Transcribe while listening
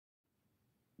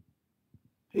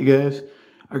Hey guys,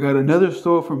 I got another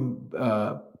store from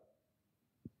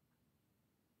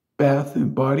Bath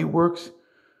and Body Works.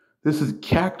 This is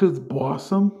Cactus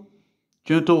Blossom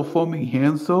Gentle Foaming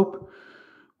Hand Soap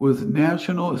with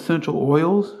natural essential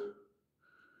oils.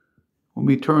 Let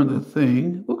me turn the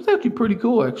thing. Looks actually pretty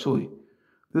cool, actually.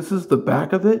 This is the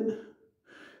back of it.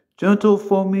 Gentle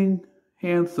Foaming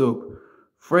Hand Soap.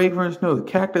 Fragrance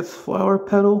notes: cactus flower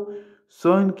petal,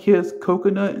 sun kissed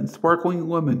coconut, and sparkling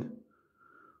lemon.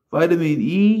 Vitamin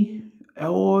E,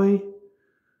 alloy.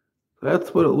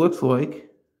 That's what it looks like.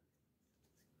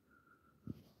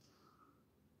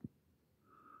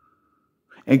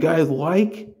 And guys,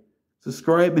 like,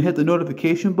 subscribe, and hit the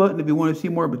notification button if you want to see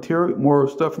more material, more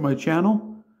stuff from my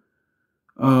channel.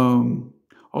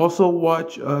 Also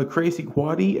watch Crazy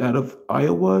Quaddy out of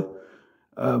Iowa,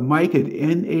 Mike at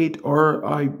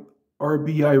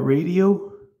N8RBI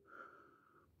Radio,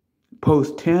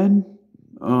 Post 10,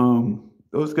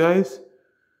 those guys.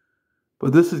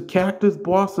 But this is Cactus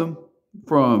Blossom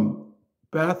from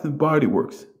Bath and Body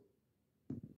Works.